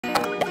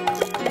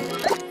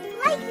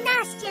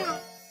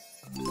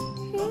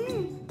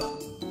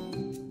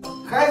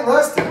Hi,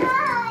 Nastya.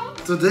 Hi.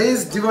 Today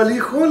is Diwali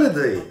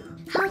holiday.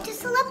 How to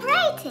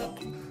celebrate it?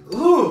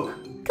 Look.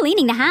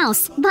 Cleaning the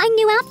house, buying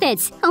new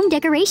outfits, home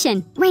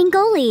decoration,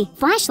 rangoli,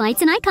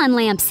 flashlights and icon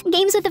lamps,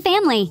 games with the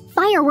family,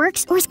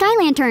 fireworks or sky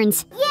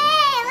lanterns. Yay!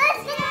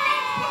 Let's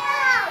decorate the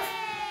house!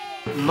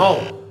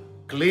 No,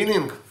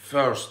 cleaning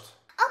first.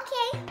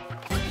 Okay.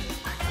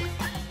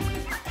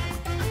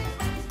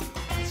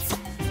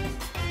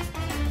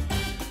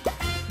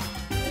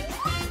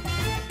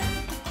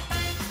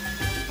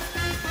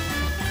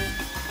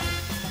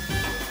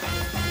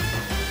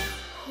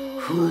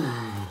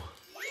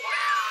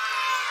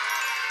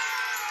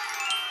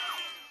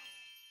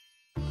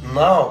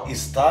 Now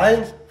it's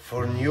time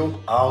for new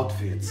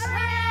outfits.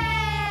 Time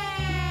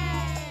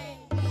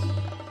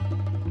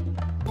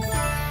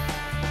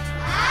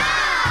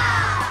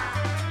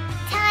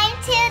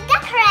to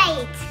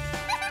decorate.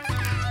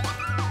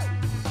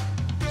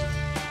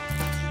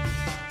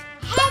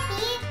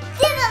 Happy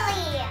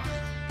Diwali!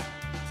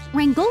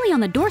 Rangoli on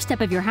the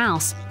doorstep of your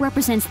house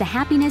represents the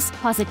happiness,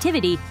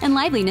 positivity, and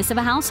liveliness of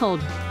a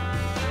household.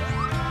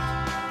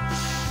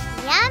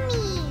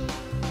 Yummy!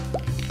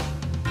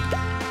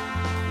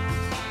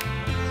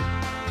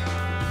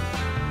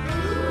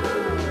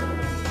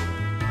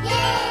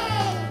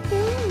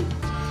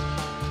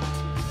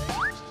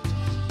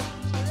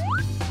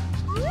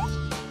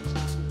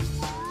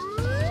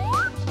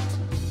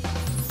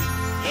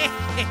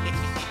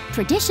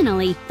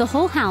 Traditionally, the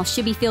whole house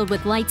should be filled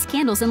with lights,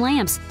 candles, and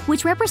lamps,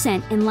 which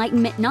represent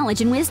enlightenment,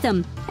 knowledge, and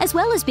wisdom, as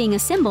well as being a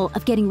symbol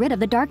of getting rid of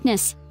the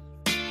darkness.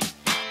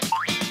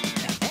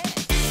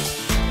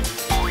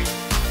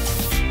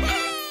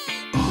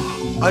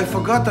 I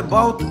forgot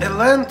about a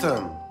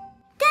lantern.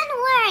 Don't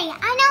worry,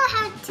 I know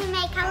how to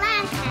make a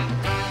lantern.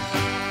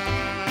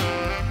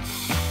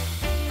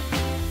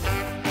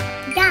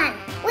 Done.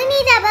 We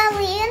need a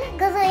balloon,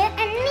 glue,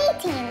 and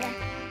knitting.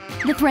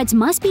 The threads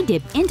must be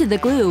dipped into the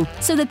glue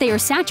so that they are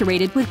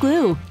saturated with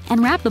glue,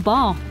 and wrap the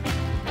ball.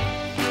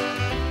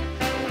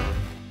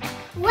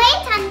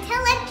 Wait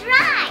until it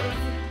dries.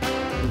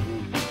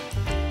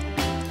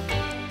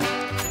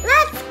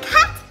 Let's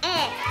cut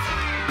it.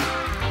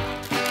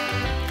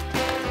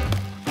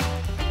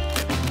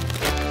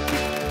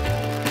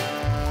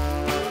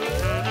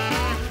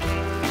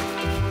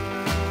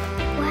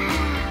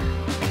 Wow.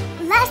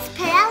 Let's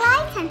put a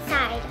light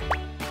inside.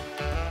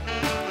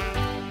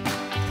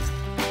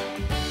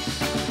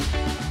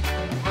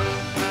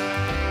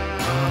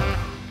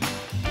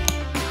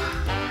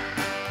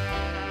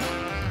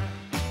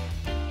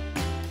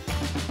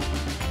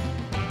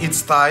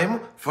 It's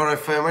time for a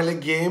family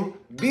game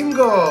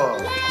bingo!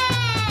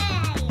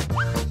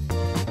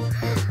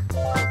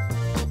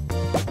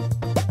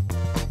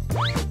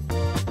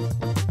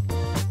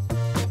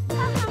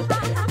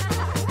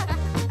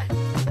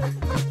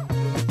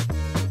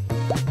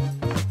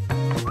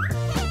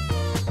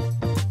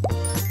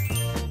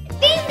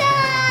 Bingo!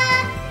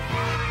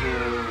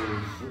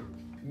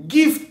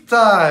 Gift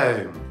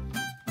time!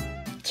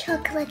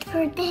 Chocolate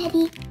for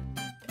Daddy.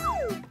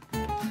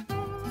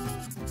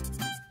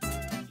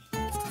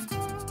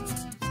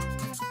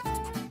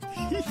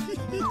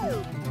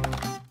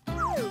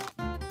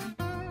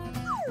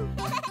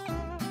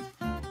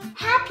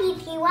 Happy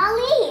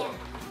Diwali!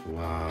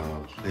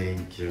 Wow,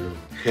 thank you.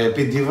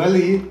 Happy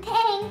Diwali!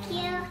 Thank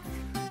you.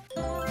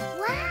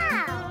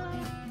 Wow!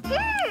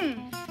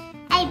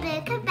 A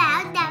book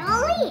about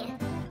Diwali.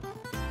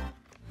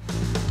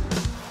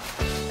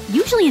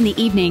 Usually in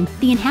the evening,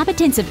 the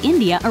inhabitants of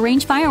India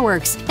arrange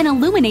fireworks and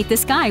illuminate the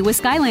sky with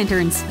sky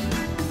lanterns.